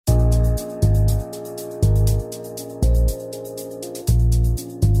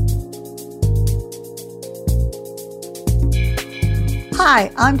Hi,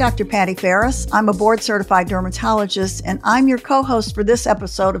 I'm Dr. Patty Ferris. I'm a board-certified dermatologist, and I'm your co-host for this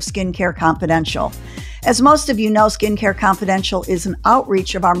episode of Skincare Confidential. As most of you know, Skincare Confidential is an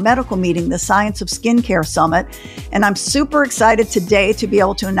outreach of our medical meeting, the Science of Skincare Summit, and I'm super excited today to be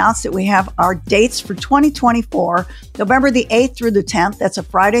able to announce that we have our dates for 2024, November the 8th through the 10th. That's a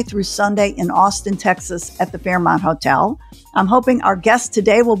Friday through Sunday in Austin, Texas at the Fairmont Hotel. I'm hoping our guests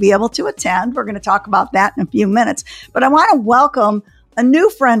today will be able to attend. We're going to talk about that in a few minutes, but I want to welcome a new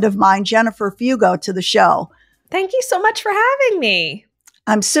friend of mine, Jennifer Fugo, to the show. Thank you so much for having me.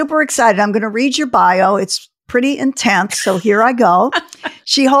 I'm super excited. I'm going to read your bio. It's pretty intense, so here I go.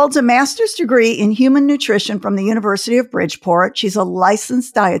 She holds a master's degree in human nutrition from the University of Bridgeport. She's a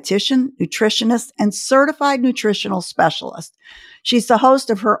licensed dietitian, nutritionist, and certified nutritional specialist. She's the host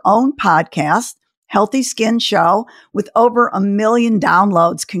of her own podcast, Healthy Skin Show, with over 1 million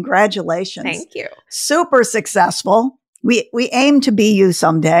downloads. Congratulations. Thank you. Super successful. We aim to be you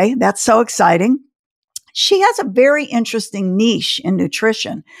someday. That's so exciting. She has a very interesting niche in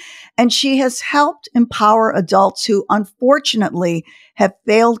nutrition, and she has helped empower adults who unfortunately have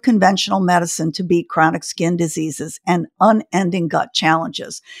failed conventional medicine to beat chronic skin diseases and unending gut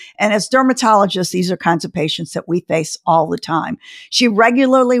challenges. And as dermatologists, these are kinds of patients that we face all the time. She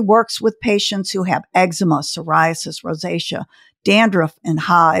regularly works with patients who have eczema, psoriasis, rosacea, dandruff, and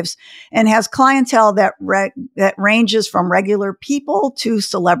hives, and has clientele that ranges from regular people to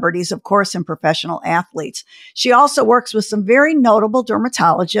celebrities, of course, and professional athletes. She also works with some very notable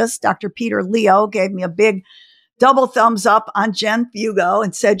dermatologists. Dr. Peter Leo gave me a big double thumbs up on Jen Fugo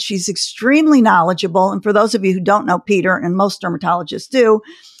and said she's extremely knowledgeable. And for those of you who don't know Peter, and most dermatologists do,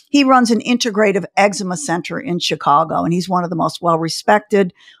 he runs an integrative eczema center in Chicago, and he's one of the most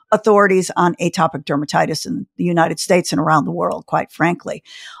well-respected authorities on atopic dermatitis in the United States and around the world, quite frankly.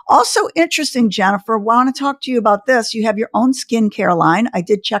 Also interesting, Jennifer, want to talk to you about this. You have your own skincare line. I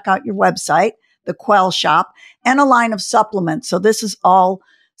did check out your website, the Quell Shop, and a line of supplements. So this is all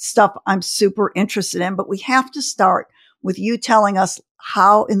stuff I'm super interested in, but we have to start with you telling us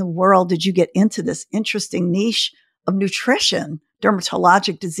how in the world did you get into this interesting niche of nutrition,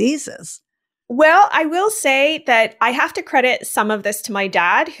 dermatologic diseases? Well, I will say that I have to credit some of this to my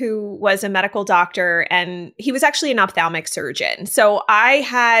dad, who was a medical doctor, and he was actually an ophthalmic surgeon. So I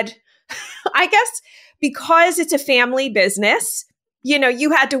had, I guess, because it's a family business, you know,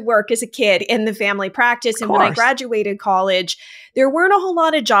 you had to work as a kid in the family practice. And when I graduated college, there weren't a whole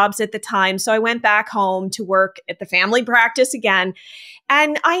lot of jobs at the time. So I went back home to work at the family practice again.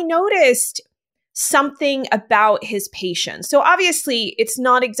 And I noticed something about his patients. So obviously it's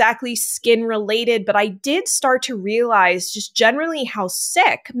not exactly skin related, but I did start to realize just generally how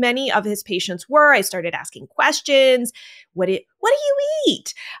sick many of his patients were. I started asking questions. What do you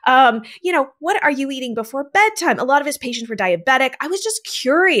eat? What are you eating before bedtime? A lot of his patients were diabetic. I was just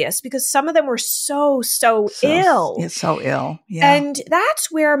curious because some of them were so ill. It's so ill. Yeah. And that's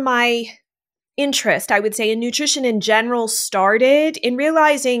where my interest, I would say, in nutrition in general started, in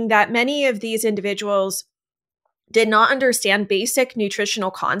realizing that many of these individuals did not understand basic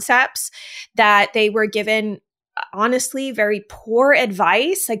nutritional concepts, that they were given, honestly, very poor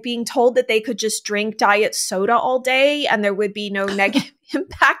advice, like being told that they could just drink diet soda all day and there would be no negative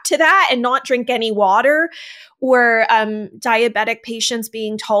impact to that, and not drink any water, or diabetic patients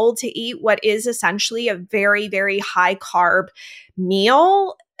being told to eat what is essentially a very, very high carb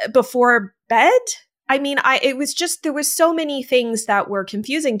meal before bed. I mean, there was so many things that were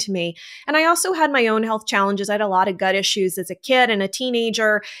confusing to me. And I also had my own health challenges. I had a lot of gut issues as a kid and a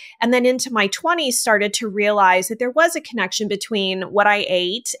teenager. And then into my 20s, started to realize that there was a connection between what I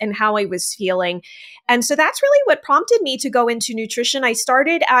ate and how I was feeling. And so that's really what prompted me to go into nutrition. I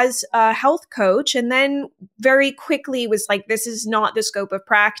started as a health coach, and then very quickly was like, this is not the scope of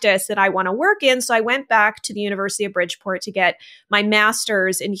practice that I want to work in. So I went back to the University of Bridgeport to get my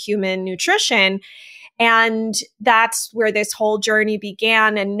master's in human nutrition. And that's where this whole journey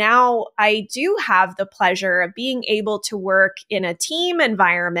began. And now I do have the pleasure of being able to work in a team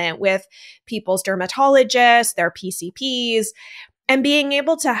environment with people's dermatologists, their PCPs, and being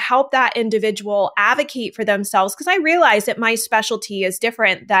able to help that individual advocate for themselves. Because I realize that my specialty is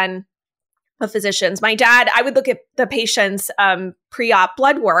different than a physician's. My dad, I would look at the patient's pre-op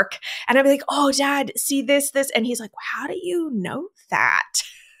blood work and I'd be like, oh, Dad, see this. And he's like, how do you know that?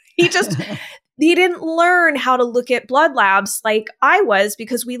 He didn't learn how to look at blood labs like I was,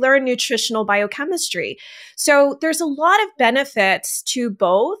 because we learned nutritional biochemistry. So there's a lot of benefits to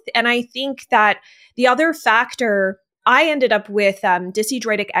both. And I think that the other factor I ended up with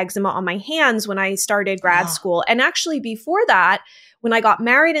dyshidrotic eczema on my hands when I started grad school. And actually before that, when I got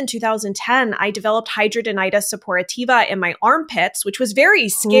married in 2010, I developed hidradenitis suppurativa in my armpits, which was very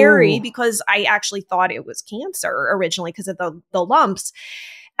scary because I actually thought it was cancer originally because of the lumps.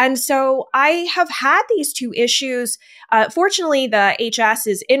 And so I have had these two issues. Fortunately, the HS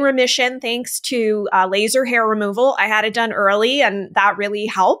is in remission thanks to laser hair removal. I had it done early and that really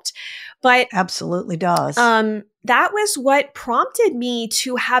helped. But absolutely does. That was what prompted me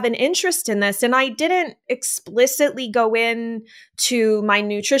to have an interest in this. And I didn't explicitly go in to my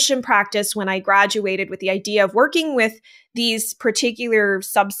nutrition practice when I graduated with the idea of working with these particular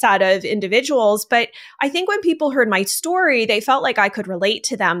subset of individuals. But I think when people heard my story, they felt like I could relate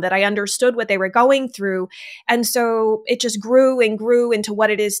to them, that I understood what they were going through. And so it just grew and grew into what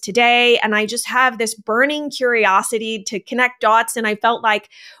it is today. And I just have this burning curiosity to connect dots. And I felt like,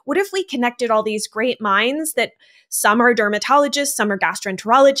 what if we connected all these great minds that some are dermatologists, some are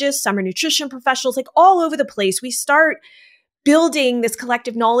gastroenterologists, some are nutrition professionals, like all over the place. We start building this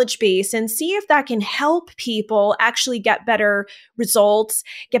collective knowledge base and see if that can help people actually get better results,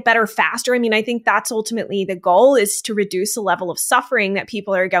 get better faster. I mean, I think that's ultimately the goal, is to reduce the level of suffering that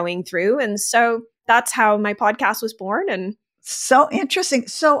people are going through. And so that's how my podcast was born. And so interesting.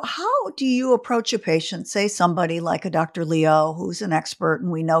 So how do you approach a patient, say somebody like a Dr. Leo, who's an expert,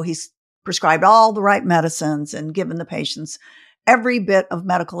 and we know he's prescribed all the right medicines and given the patients every bit of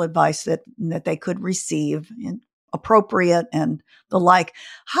medical advice that they could receive, and appropriate and the like.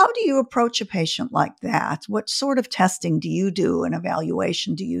 How do you approach a patient like that? What sort of testing do you do and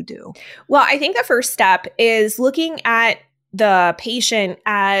evaluation do you do? Well, I think the first step is looking at the patient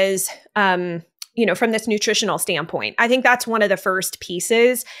as, from this nutritional standpoint. I think that's one of the first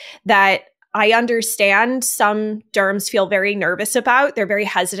pieces that I understand some derms feel very nervous about. They're very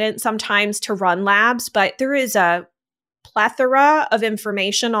hesitant sometimes to run labs, but there is a plethora of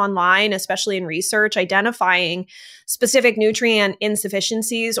information online, especially in research, identifying specific nutrient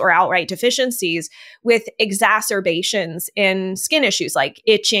insufficiencies or outright deficiencies with exacerbations in skin issues like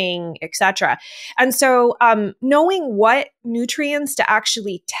itching, etc. And so knowing what nutrients to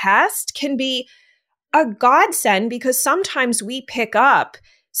actually test can be a godsend, because sometimes we pick up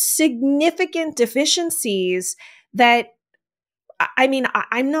significant deficiencies that, I mean,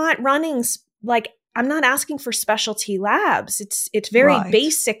 I'm not running, I'm not asking for specialty labs. It's very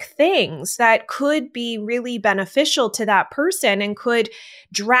basic things that could be really beneficial to that person and could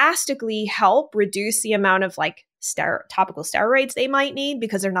drastically help reduce the amount of topical steroids they might need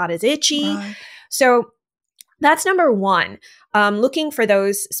because they're not as itchy. Right. So that's number one, looking for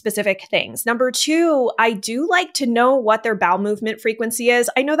those specific things. Number two, I do like to know what their bowel movement frequency is.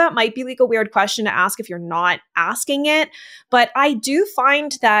 I know that might be like a weird question to ask if you're not asking it, but I do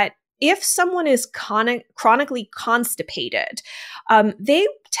find that if someone is chronically constipated, they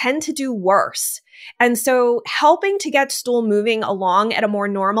tend to do worse. And so helping to get stool moving along at a more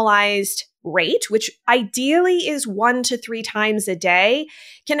normalized rate, which ideally is 1 to 3 times a day,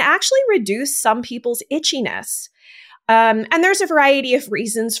 can actually reduce some people's itchiness. And there's a variety of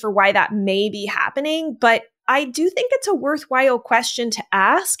reasons for why that may be happening, but I do think it's a worthwhile question to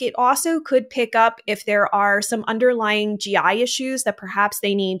ask. It also could pick up if there are some underlying GI issues that perhaps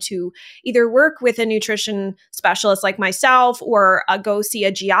they need to either work with a nutrition specialist like myself or go see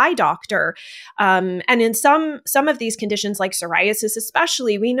a GI doctor. And in some of these conditions like psoriasis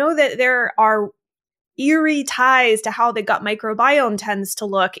especially, we know that there are eerie ties to how the gut microbiome tends to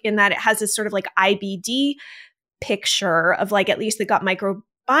look, in that it has this sort of like IBD picture of at least the gut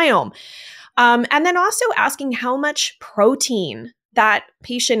microbiome. And then also asking how much protein that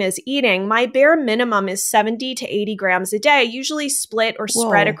patient is eating. My bare minimum is 70 to 80 grams a day, usually split or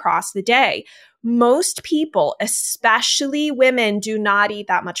spread across the day. Most people, especially women, do not eat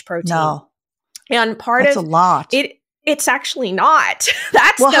that much protein. No. And That's a lot. It's actually not.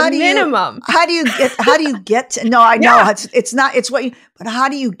 That's the minimum. How do you get to, no, I know it's not, it's what you, but how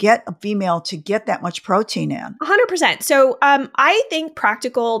do you get a female to get that much protein in? 100%. So I think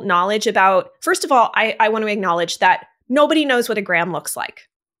practical knowledge about, first of all, I want to acknowledge that nobody knows what a gram looks like.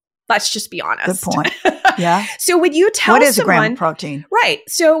 Let's just be honest. Good point. Yeah. So when you tell what is someone, a gram of protein? Right.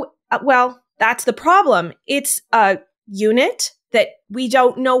 So, that's the problem. It's a unit that we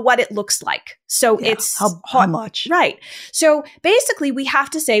don't know what it looks like. So it's how much. Right. So basically we have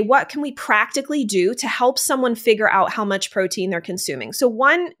to say, what can we practically do to help someone figure out how much protein they're consuming? So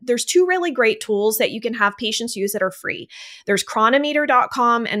one, there's two really great tools that you can have patients use that are free. There's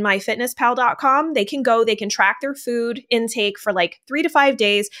chronometer.com and myfitnesspal.com. They can track their food intake for like 3 to 5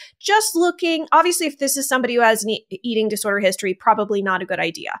 days, just looking, obviously if this is somebody who has an eating disorder history, probably not a good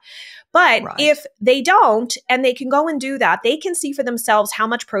idea. But if they don't, and they can go and do that, they can see for themselves how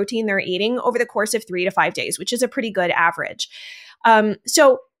much protein they're eating over the course of 3 to 5 days, which is a pretty good average.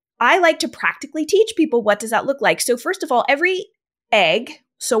 So I like to practically teach people, what does that look like? So first of all, every egg,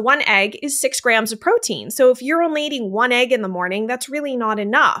 so one egg is 6 grams of protein. So if you're only eating one egg in the morning, that's really not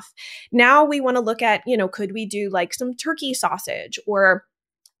enough. Now we want to look at, could we do like some turkey sausage or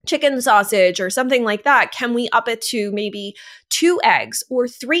chicken sausage or something like that? Can we up it to maybe 2 eggs or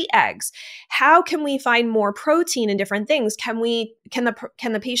 3 eggs? How can we find more protein in different things? Can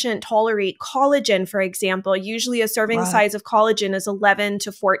the patient tolerate collagen, for example? Usually a serving size of collagen is 11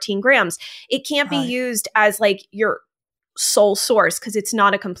 to 14 grams. It can't be used as like your sole source because it's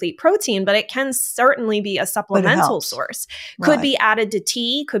not a complete protein, but it can certainly be a supplemental source. Could be added to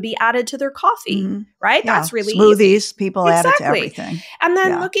tea, could be added to their coffee, right? Yeah. That's really smoothies, easy. People add it to everything. And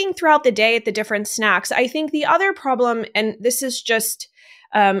then looking throughout the day at the different snacks, I think the other problem, and this is just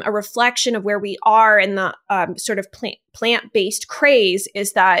a reflection of where we are in the sort of plant-based craze,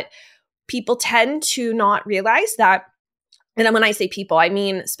 is that people tend to not realize that, and when I say people, I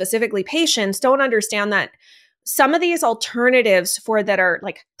mean specifically patients, don't understand that some of these alternatives that are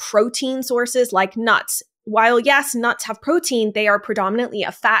like protein sources, like nuts, while yes, nuts have protein, they are predominantly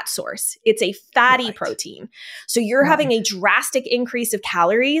a fat source. It's a fatty protein. So you're having a drastic increase of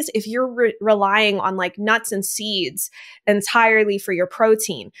calories if you're relying on like nuts and seeds entirely for your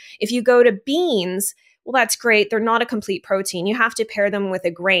protein. If you go to beans, well, that's great. They're not a complete protein. You have to pair them with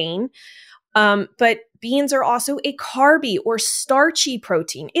a grain. But beans are also a carby or starchy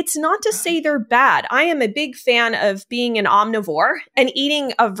protein. It's not to say they're bad. I am a big fan of being an omnivore and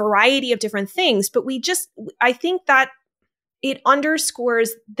eating a variety of different things, but I think that it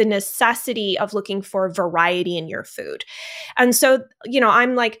underscores the necessity of looking for variety in your food. And so,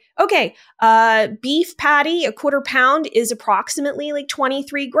 I'm like, okay, beef patty, a 1/4 pound is approximately like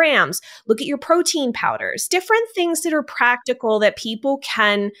 23 grams. Look at your protein powders, different things that are practical that people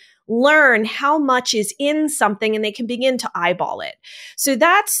can learn how much is in something and they can begin to eyeball it. So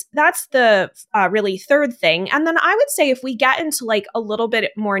that's the really third thing. And then I would say if we get into like a little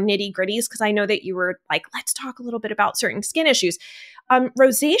bit more nitty gritties, because I know that you were like, let's talk a little bit about certain skin issues.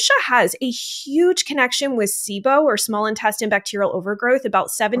 Rosacea has a huge connection with SIBO, or small intestine bacterial overgrowth. About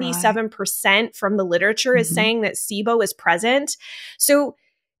 77% from the literature is saying that SIBO is present. So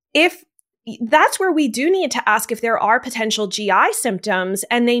if that's where we do need to ask if there are potential GI symptoms,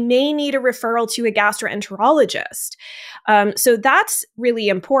 and they may need a referral to a gastroenterologist. So that's really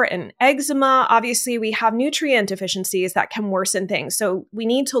important. Eczema, obviously, we have nutrient deficiencies that can worsen things. So we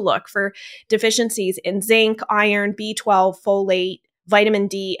need to look for deficiencies in zinc, iron, B12, folate, vitamin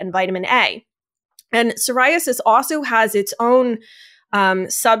D, and vitamin A. And psoriasis also has its own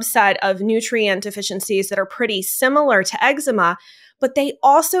subset of nutrient deficiencies that are pretty similar to eczema, but they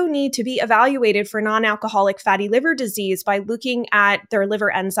also need to be evaluated for non-alcoholic fatty liver disease by looking at their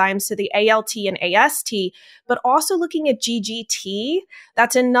liver enzymes, so the ALT and AST, but also looking at GGT.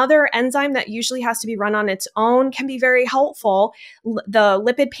 That's another enzyme that usually has to be run on its own, can be very helpful, the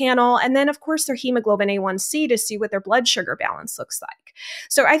lipid panel, and then of course their hemoglobin A1C to see what their blood sugar balance looks like.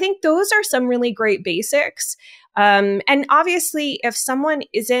 So I think those are some really great basics. And obviously if someone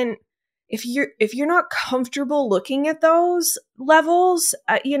isn't, if you're not comfortable looking at those levels,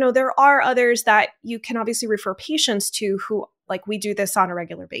 there are others that you can obviously refer patients to who, like, we do this on a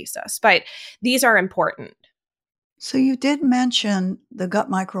regular basis, but these are important. So you did mention the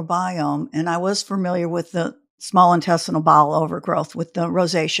gut microbiome, and I was familiar with the small intestinal bowel overgrowth with the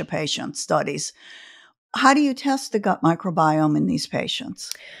rosacea patient studies. How do you test the gut microbiome in these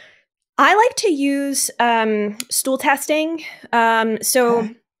patients? I like to use stool testing.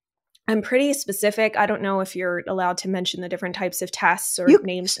 Okay. I'm pretty specific. I don't know if you're allowed to mention the different types of tests or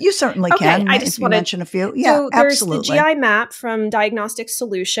names. You certainly can. I just want to mention a few. Yeah, so there's absolutely. The GI map from Diagnostic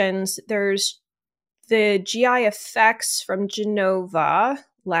Solutions. There's the GI effects from Genova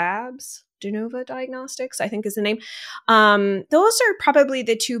Labs. Genova Diagnostics, I think is the name. Those are probably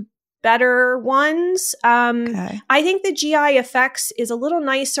the two better ones. I think the GI effects is a little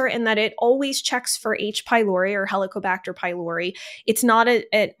nicer in that it always checks for H. pylori or Helicobacter pylori. It's not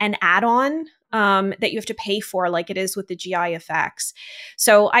an add-on that you have to pay for like it is with the GI effects.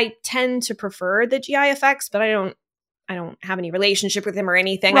 So I tend to prefer the GI effects, but I don't have any relationship with him or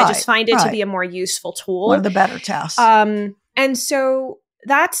anything. Right, I just find it to right. be a more useful tool. One of the better tests. And so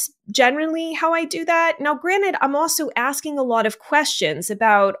that's generally how I do that. Now, granted, I'm also asking a lot of questions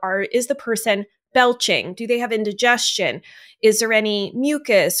about is the person belching? Do they have indigestion? Is there any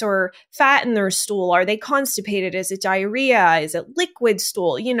mucus or fat in their stool? Are they constipated? Is it diarrhea? Is it liquid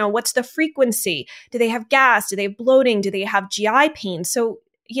stool? You know, what's the frequency? Do they have gas? Do they have bloating? Do they have GI pain? So,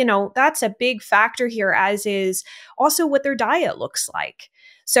 you know, that's a big factor here, as is also what their diet looks like.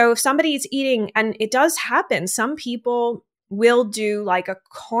 So if somebody's eating, and it does happen, some people will do like a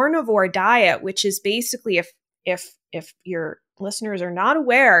carnivore diet, which is basically, if your listeners are not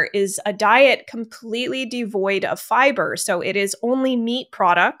aware, is a diet completely devoid of fiber. So it is only meat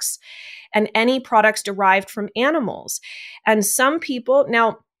products and any products derived from animals. And some people,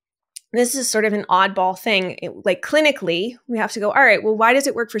 now this is sort of an oddball thing. Like clinically, we have to go, all right, well, why does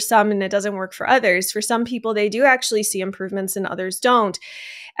it work for some and it doesn't work for others? For some people, they do actually see improvements and others don't.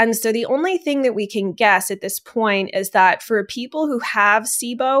 And so the only thing that we can guess at this point is that for people who have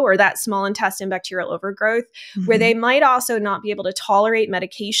SIBO, or that small intestine bacterial overgrowth, where they might also not be able to tolerate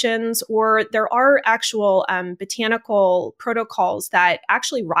medications, or there are actual botanical protocols that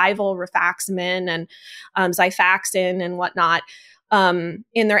actually rival rifaximin and Xifaxan and whatnot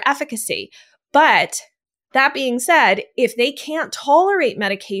in their efficacy. But that being said, if they can't tolerate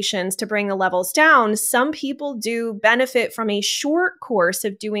medications to bring the levels down, some people do benefit from a short course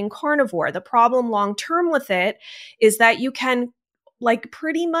of doing carnivore. The problem long-term with it is that you can like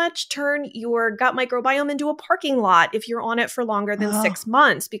pretty much turn your gut microbiome into a parking lot if you're on it for longer than 6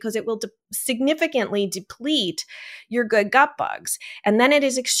 months, because it will significantly deplete your good gut bugs. And then it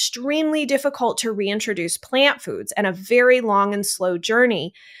is extremely difficult to reintroduce plant foods, and a very long and slow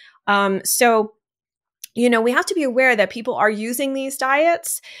journey. So you know, we have to be aware that people are using these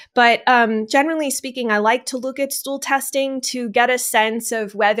diets, but generally speaking, I like to look at stool testing to get a sense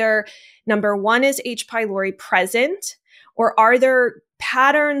of whether, number one, is H. pylori present, or are there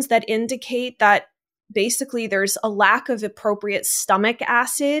patterns that indicate that basically there's a lack of appropriate stomach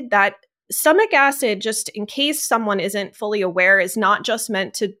acid. That stomach acid, just in case someone isn't fully aware, is not just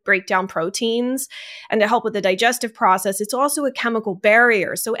meant to break down proteins and to help with the digestive process. It's also a chemical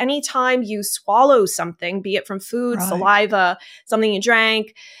barrier. So anytime you swallow something, be it from food, saliva, something you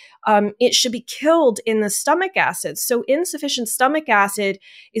drank, it should be killed in the stomach acid. So insufficient stomach acid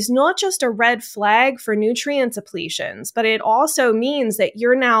is not just a red flag for nutrient depletions, but it also means that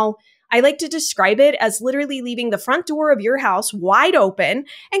you're now, I like to describe it as literally leaving the front door of your house wide open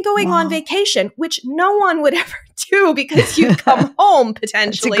and going on vacation, which no one would ever do, because you'd come home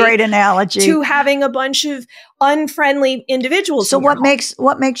potentially. It's a great analogy. To having a bunch of unfriendly individuals. So what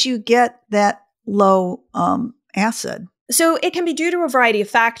makes you get that low acid? So it can be due to a variety of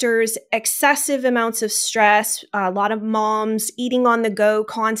factors: excessive amounts of stress, a lot of moms eating on the go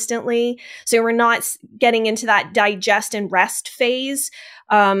constantly. So we're not getting into that digest and rest phase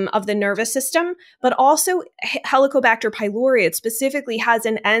of the nervous system, but also Helicobacter pylori. It specifically has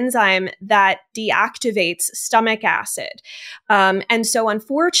an enzyme that deactivates stomach acid. And so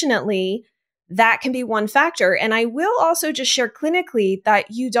unfortunately, that can be one factor. And I will also just share clinically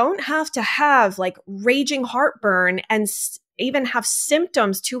that you don't have to have like raging heartburn and even have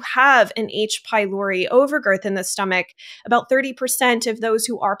symptoms to have an H. pylori overgrowth in the stomach. About 30% of those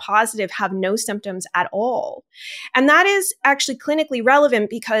who are positive have no symptoms at all. And that is actually clinically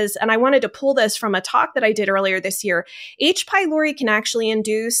relevant because, and I wanted to pull this from a talk that I did earlier this year, H. pylori can actually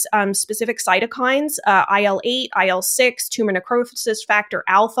induce specific cytokines, IL-8, IL-6, tumor necrosis factor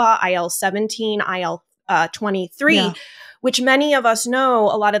alpha, IL-17, IL-23, which many of us know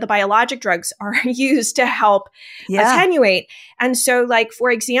a lot of the biologic drugs are used to help attenuate. And so, like,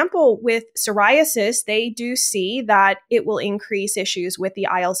 for example, with psoriasis, they do see that it will increase issues with the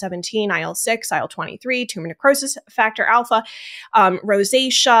IL-17, IL-6, IL-23, tumor necrosis factor alpha,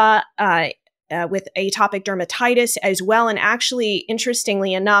 rosacea, with atopic dermatitis as well. And actually,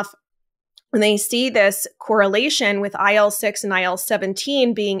 interestingly enough, when they see this correlation with IL-6 and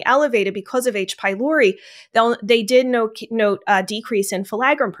IL-17 being elevated because of H. pylori, they did note a decrease in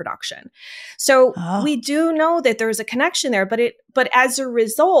filaggrin production. So we do know that there's a connection there, but as a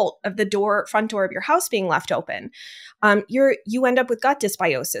result of the front door of your house being left open, you end up with gut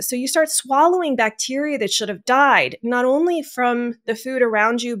dysbiosis. So you start swallowing bacteria that should have died, not only from the food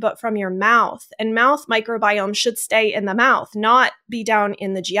around you, but from your mouth. And mouth microbiome should stay in the mouth, not be down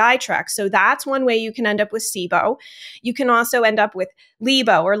in the GI tract. So that's one way you can end up with SIBO. You can also end up with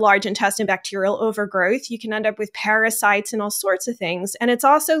LIBO, or large intestine bacterial overgrowth. You can end up with parasites and all sorts of things. And it's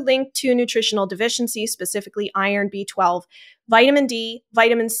also linked to nutritional deficiency, specifically iron, B12, vitamin D,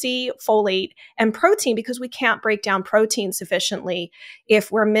 vitamin C, folate, and protein, because we can't break down protein sufficiently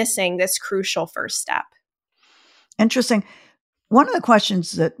if we're missing this crucial first step. Interesting. One of the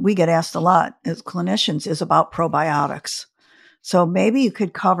questions that we get asked a lot as clinicians is about probiotics. So maybe you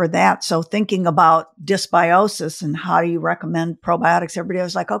could cover that. So thinking about dysbiosis and how do you recommend probiotics? Everybody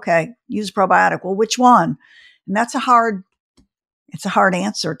was like, okay, use probiotic. Well, which one? And it's a hard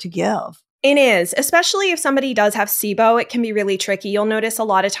answer to give. It is, especially if somebody does have SIBO, it can be really tricky. You'll notice a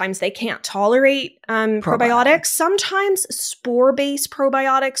lot of times they can't tolerate probiotics. Sometimes spore-based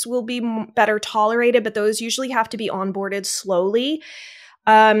probiotics will be better tolerated, but those usually have to be onboarded slowly.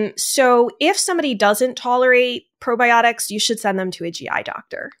 So if somebody doesn't tolerate probiotics, you should send them to a GI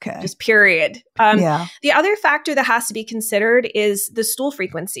doctor. Okay. Just period. The other factor that has to be considered is the stool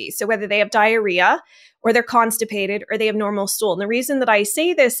frequency. So whether they have diarrhea or they're constipated or they have normal stool. And the reason that I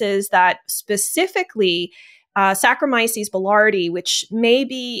say this is that specifically Saccharomyces boulardii, which may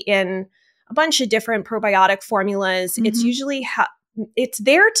be in a bunch of different probiotic formulas, it's usually it's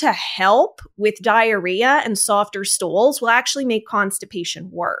there to help with diarrhea, and softer stools will actually make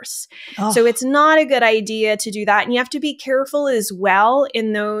constipation worse. So it's not a good idea to do that. And you have to be careful as well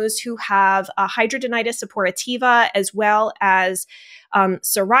in those who have hidradenitis suppurativa as well as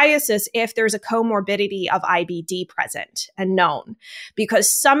psoriasis if there's a comorbidity of IBD present and known, because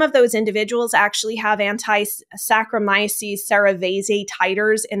some of those individuals actually have anti-Saccharomyces cerevisiae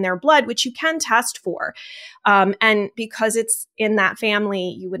titers in their blood, which you can test for. And because it's in that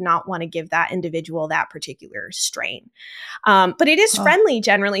family, you would not want to give that individual that particular strain. But it is friendly,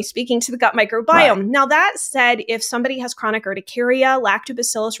 generally speaking, to the gut microbiome. Right. Now, that said, if somebody has chronic urticaria,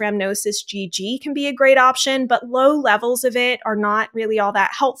 Lactobacillus rhamnosus GG can be a great option, but low levels of it are not really all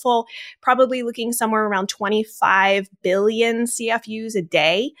that helpful. Probably looking somewhere around 25 billion CFUs a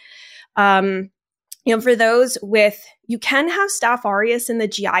day. For those you can have Staph aureus in the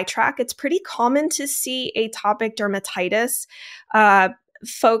GI tract. It's pretty common to see atopic dermatitis.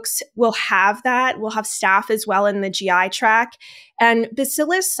 Folks will have that. We'll have staph as well in the GI tract. And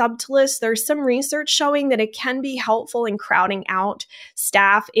Bacillus subtilis, there's some research showing that it can be helpful in crowding out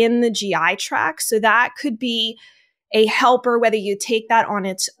staph in the GI tract. So that could be a helper, whether you take that on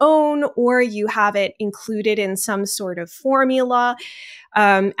its own or you have it included in some sort of formula.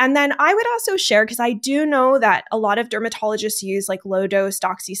 And then I would also share, because I do know that a lot of dermatologists use like low dose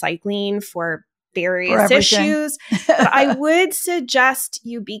doxycycline for various issues. But I would suggest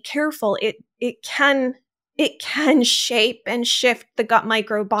you be careful. It can shape and shift the gut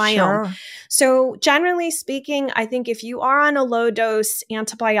microbiome. Sure. So generally speaking, I think if you are on a low dose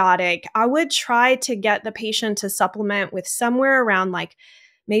antibiotic, I would try to get the patient to supplement with somewhere around like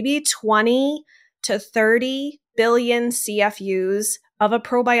maybe 20 to 30 billion CFUs of a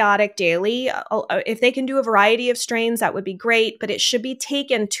probiotic daily. If they can do a variety of strains, that would be great, but it should be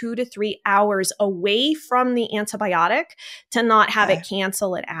taken 2 to 3 hours away from the antibiotic to not have it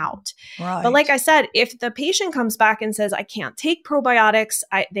cancel it out. Right. But like I said, if the patient comes back and says, I can't take probiotics,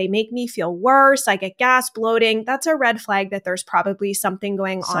 they make me feel worse, I get gas, bloating, that's a red flag that there's probably something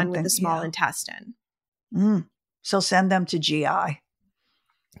going on with the small intestine. So send them to GI.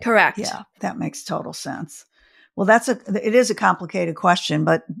 Correct. Yeah, that makes total sense. Well, it is a complicated question,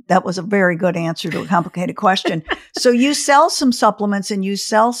 but that was a very good answer to a complicated question. So you sell some supplements and you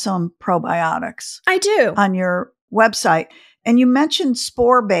sell some probiotics. I do. On your website. And you mentioned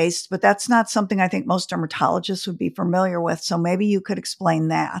spore-based, but that's not something I think most dermatologists would be familiar with. So maybe you could explain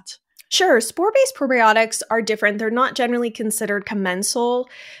that. Sure. Spore-based probiotics are different. They're not generally considered commensal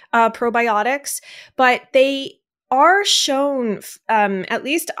probiotics, but they are shown, at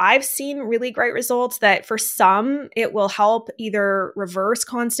least I've seen really great results that for some, it will help either reverse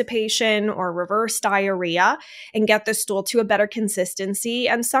constipation or reverse diarrhea and get the stool to a better consistency.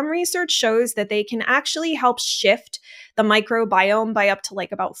 And some research shows that they can actually help shift the microbiome by up to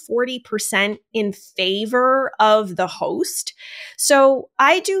like about 40% in favor of the host. So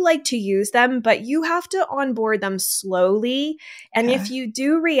I do like to use them, but you have to onboard them slowly. And if you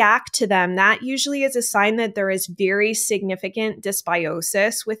do react to them, that usually is a sign that there is very significant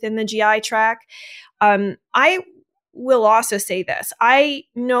dysbiosis within the GI tract. I will also say this. I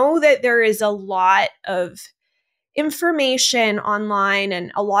know that there is a lot of information online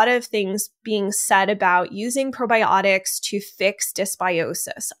and a lot of things being said about using probiotics to fix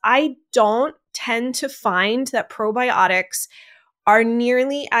dysbiosis. I don't tend to find that probiotics are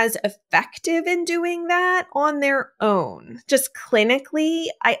nearly as effective in doing that on their own. Just clinically,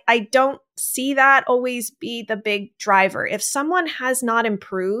 I don't see that always be the big driver. If someone has not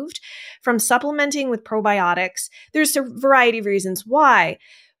improved from supplementing with probiotics, there's a variety of reasons why.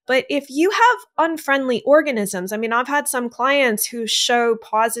 But if you have unfriendly organisms, I mean, I've had some clients who show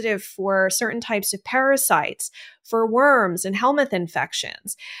positive for certain types of parasites, for worms and helminth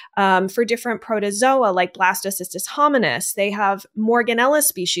infections, for different protozoa like Blastocystis hominis. They have Morganella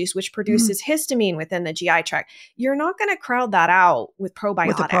species, which produces histamine within the GI tract. You're not going to crowd that out with probiotics.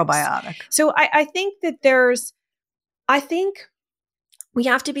 With a probiotic. So I think that I think we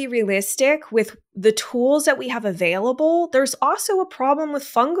have to be realistic with the tools that we have available. There's also a problem with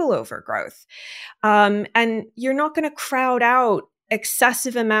fungal overgrowth. And you're not going to crowd out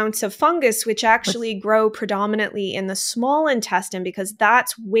excessive amounts of fungus, which actually grow predominantly in the small intestine, because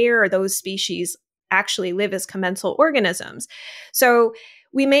that's where those species actually live as commensal organisms. So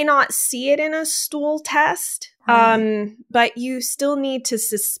we may not see it in a stool test, but you still need to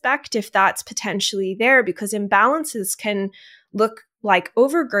suspect if that's potentially there, because imbalances can look like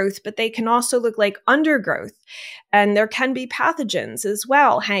overgrowth, but they can also look like undergrowth. And there can be pathogens as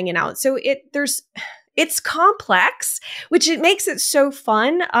well hanging out. So it's complex, which it makes it so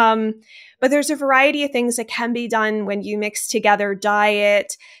fun. But there's a variety of things that can be done when you mix together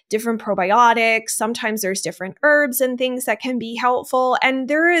diet, different probiotics. Sometimes there's different herbs and things that can be helpful. And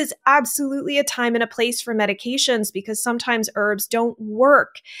there is absolutely a time and a place for medications, because sometimes herbs don't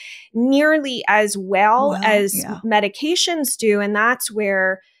work nearly as well as medications do. And that's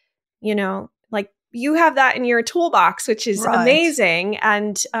where, like, you have that in your toolbox, which is amazing.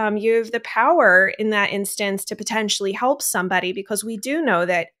 And you have the power in that instance to potentially help somebody, because we do know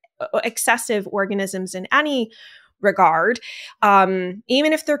that excessive organisms in any regard, even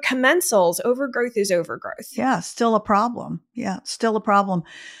if they're commensals, overgrowth is overgrowth. Yeah, still a problem.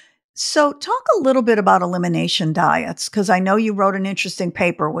 So talk a little bit about elimination diets, because I know you wrote an interesting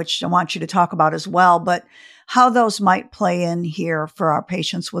paper, which I want you to talk about as well, but how those might play in here for our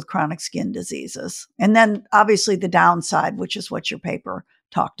patients with chronic skin diseases. And then obviously the downside, which is what your paper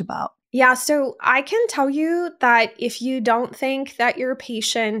talked about. Yeah, so I can tell you that if you don't think that your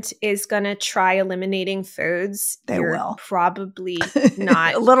patient is going to try eliminating foods, you're probably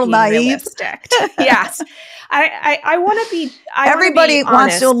not a little naive. Realistic. Yes. I want to be Everybody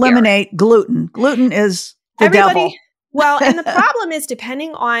wants to eliminate gluten. Gluten is the devil. Well, and the problem is,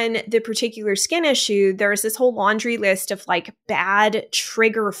 depending on the particular skin issue, there's this whole laundry list of like bad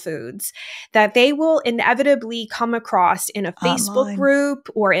trigger foods that they will inevitably come across in a Facebook group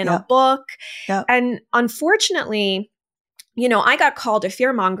or in a book. And unfortunately, I got called a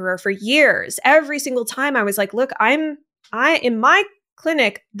fearmongerer for years. Every single time I was like, look, in my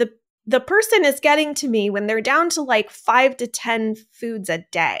clinic, the person is getting to me when they're down to like 5 to 10 foods a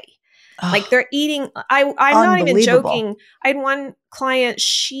day. Like they're eating, I'm not even joking. I had one client,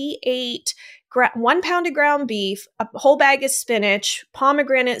 she ate 1 pound of ground beef, a whole bag of spinach,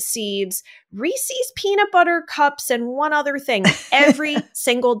 pomegranate seeds, Reese's peanut butter cups, and one other thing every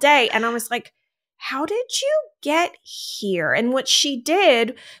single day. And I was like, how did you get here? And what she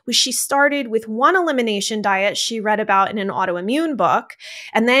did was she started with one elimination diet she read about in an autoimmune book.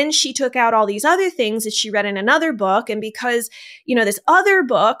 And then she took out all these other things that she read in another book. And because, this other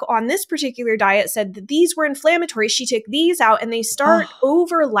book on this particular diet said that these were inflammatory, she took these out, and they start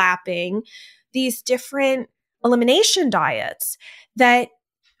overlapping these different elimination diets that,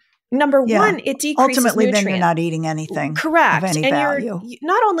 number one, it decreases ultimately nutrient. Then you're not eating anything. Correct. Of any value.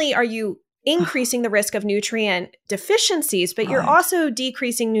 Not only are you increasing the risk of nutrient deficiencies, but you're also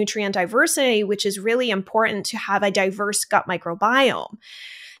decreasing nutrient diversity, which is really important to have a diverse gut microbiome.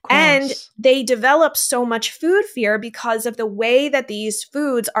 And they develop so much food fear because of the way that these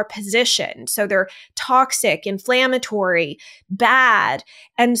foods are positioned. So they're toxic, inflammatory, bad.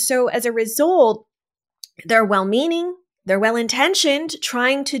 And so as a result, they're well-meaning, they're well-intentioned,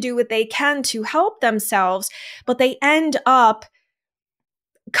 trying to do what they can to help themselves, but they end up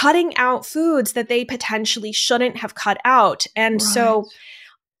cutting out foods that they potentially shouldn't have cut out. And so,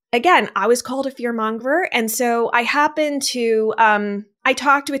 again, I was called a fearmongerer. And so I happened to, I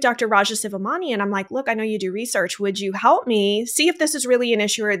talked with Dr. Raja Sivamani, and I'm like, look, I know you do research. Would you help me see if this is really an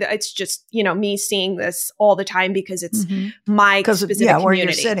issue, or that it's just, me seeing this all the time because it's my specific community. Where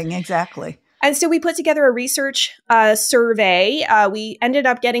you're sitting, exactly. And so we put together a research survey. We ended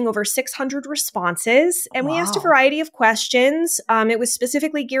up getting over 600 responses, and we asked a variety of questions. It was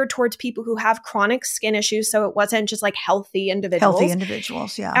specifically geared towards people who have chronic skin issues, so it wasn't just like healthy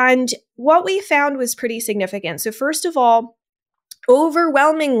individuals. Yeah. And what we found was pretty significant. So first of all,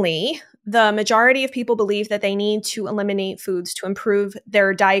 overwhelmingly, the majority of people believe that they need to eliminate foods to improve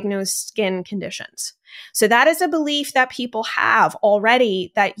their diagnosed skin conditions. So that is a belief that people have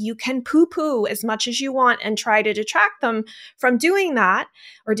already, that you can poo-poo as much as you want and try to detract them from doing that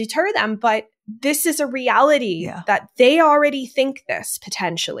or deter them. But this is a reality that they already think this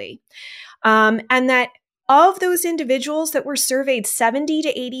potentially. And that of those individuals that were surveyed, 70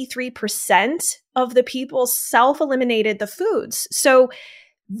 to 83% of the people self-eliminated the foods. So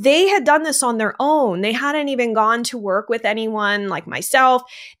they had done this on their own. They hadn't even gone to work with anyone like myself.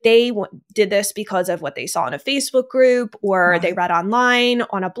 They did this because of what they saw in a Facebook group, or they read online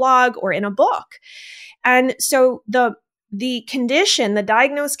on a blog or in a book. And so the condition, the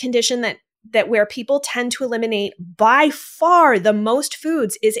diagnosed condition that where people tend to eliminate by far the most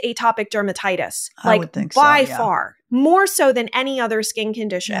foods is atopic dermatitis. I would think by so, far, more so than any other skin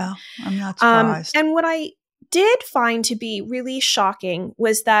condition. Yeah, I'm not surprised. And what I did find to be really shocking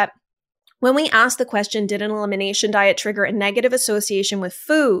was that when we asked the question, did an elimination diet trigger a negative association with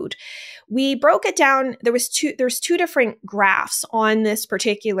food? We broke it down. There's two different graphs on this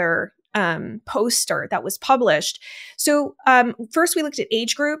particular poster that was published. So first we looked at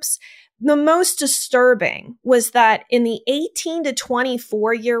age groups. The most disturbing was that in the 18 to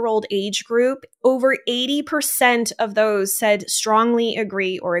 24-year-old age group, over 80% of those said strongly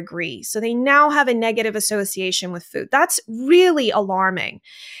agree or agree. So they now have a negative association with food. That's really alarming.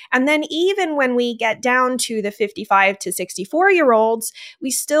 And then even when we get down to the 55 to 64-year-olds,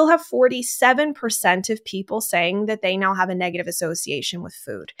 we still have 47% of people saying that they now have a negative association with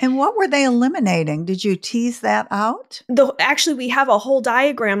food. And what were they eliminating? Did you tease that out? Actually, we have a whole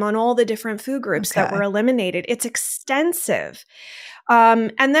diagram on all the different food groups that were eliminated. It's extensive.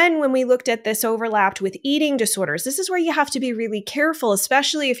 And then when we looked at this overlapped with eating disorders, this is where you have to be really careful,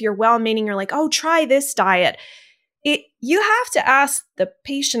 especially if you're well-meaning, you're like, oh, try this diet. You have to ask the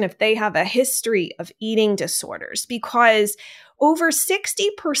patient if they have a history of eating disorders, because over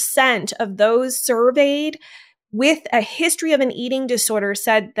 60% of those surveyed with a history of an eating disorder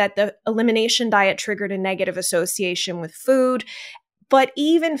said that the elimination diet triggered a negative association with food. But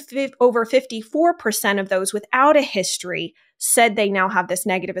even over 54% of those without a history said they now have this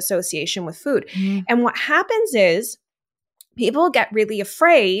negative association with food. And what happens is people get really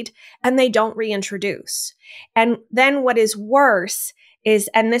afraid and they don't reintroduce. And then what is worse is,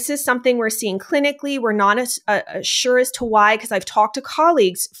 and this is something we're seeing clinically, we're not as sure as to why, because I've talked to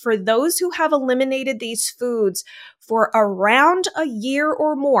colleagues, for those who have eliminated these foods for around a year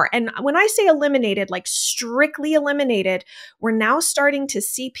or more. And when I say eliminated, like strictly eliminated, we're now starting to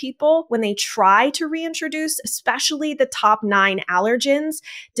see people, when they try to reintroduce, especially the top 9 allergens,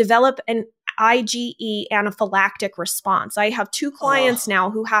 develop an IgE anaphylactic response. I have 2 clients now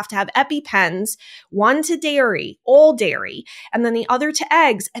who have to have EpiPens, one to dairy, all dairy, and then the other to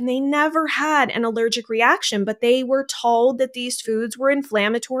eggs. And they never had an allergic reaction, but they were told that these foods were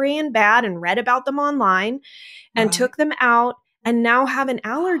inflammatory and bad and read about them online and took them out and now have an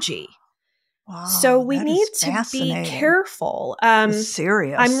allergy. Wow, so we need to be careful.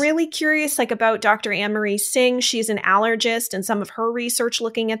 Serious. I'm really curious about Dr. Anne-Marie Singh. She's an allergist, and some of her research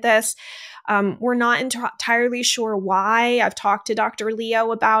looking at this. We're not entirely sure why. I've talked to Dr.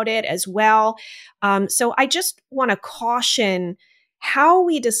 Leo about it as well. So I just want to caution how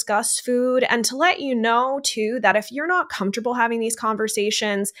we discuss food, and to let you know too, that if you're not comfortable having these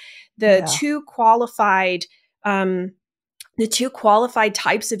conversations, the two qualified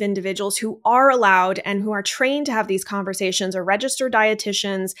types of individuals who are allowed and who are trained to have these conversations are registered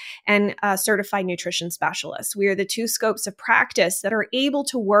dietitians and certified nutrition specialists. We are the 2 scopes of practice that are able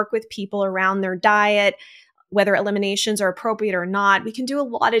to work with people around their diet, whether eliminations are appropriate or not. We can do a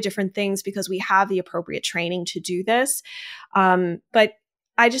lot of different things because we have the appropriate training to do this. But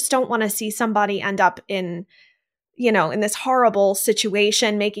I just don't want to see somebody end up in this horrible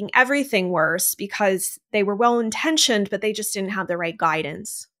situation, making everything worse because they were well-intentioned, but they just didn't have the right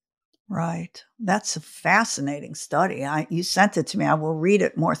guidance. Right. That's a fascinating study. You sent it to me. I will read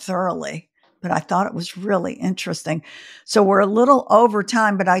it more thoroughly, but I thought it was really interesting. So we're a little over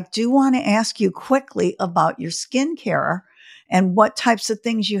time, but I do want to ask you quickly about your skincare and what types of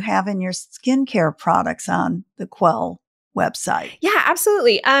things you have in your skincare products on the Quell website. Yeah,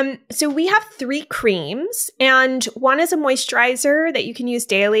 absolutely. So we have 3 creams, and one is a moisturizer that you can use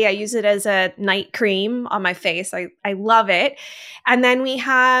daily. I use it as a night cream on my face. I love it. And then we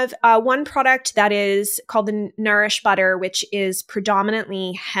have one product that is called the Nourish Butter, which is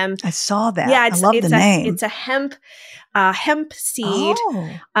predominantly hemp. I saw that. Yeah, I love the name. It's a hemp seed. Cool.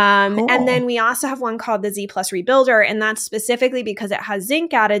 And then we also have one called the Z Plus Rebuilder, and that's specifically because it has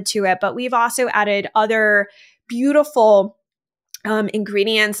zinc added to it. But we've also added other beautiful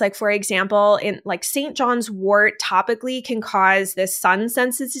ingredients, like for example, in like St. John's wort topically can cause this sun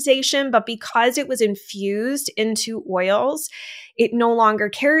sensitization, but because it was infused into oils, it no longer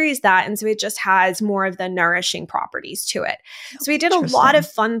carries that. And so it just has more of the nourishing properties to it. So we did a lot of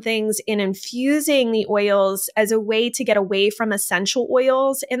fun things in infusing the oils as a way to get away from essential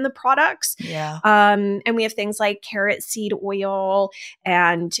oils in the products. Yeah. And we have things like carrot seed oil,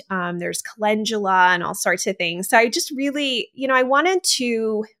 and there's calendula and all sorts of things. So I just really, I wanted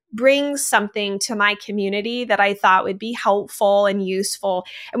to bring something to my community that I thought would be helpful and useful.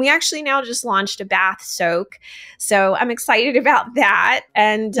 And we actually now just launched a bath soak. So I'm excited about that.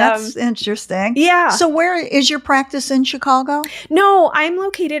 And that's interesting. Yeah. So where is your practice in Chicago? No, I'm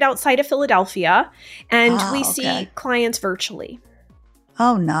located outside of Philadelphia, and we see clients virtually.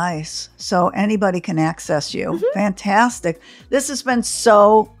 Oh, nice. So anybody can access you. Mm-hmm. Fantastic. This has been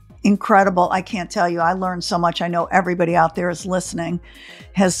so incredible. I can't tell you. I learned so much. I know everybody out there is listening,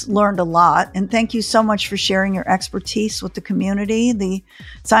 has learned a lot. And thank you so much for sharing your expertise with the community, the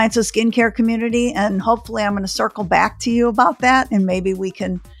Science of Skincare community. And hopefully I'm going to circle back to you about that. And maybe we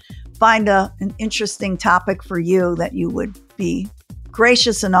can find an interesting topic for you that you would be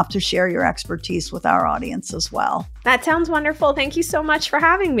gracious enough to share your expertise with our audience as well. That sounds wonderful. Thank you so much for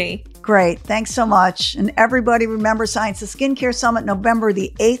having me. Great. Thanks so much. And everybody remember Science of Skincare Summit, November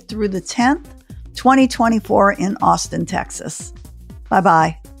the 8th through the 10th, 2024 in Austin, Texas.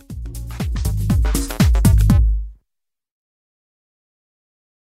 Bye-bye.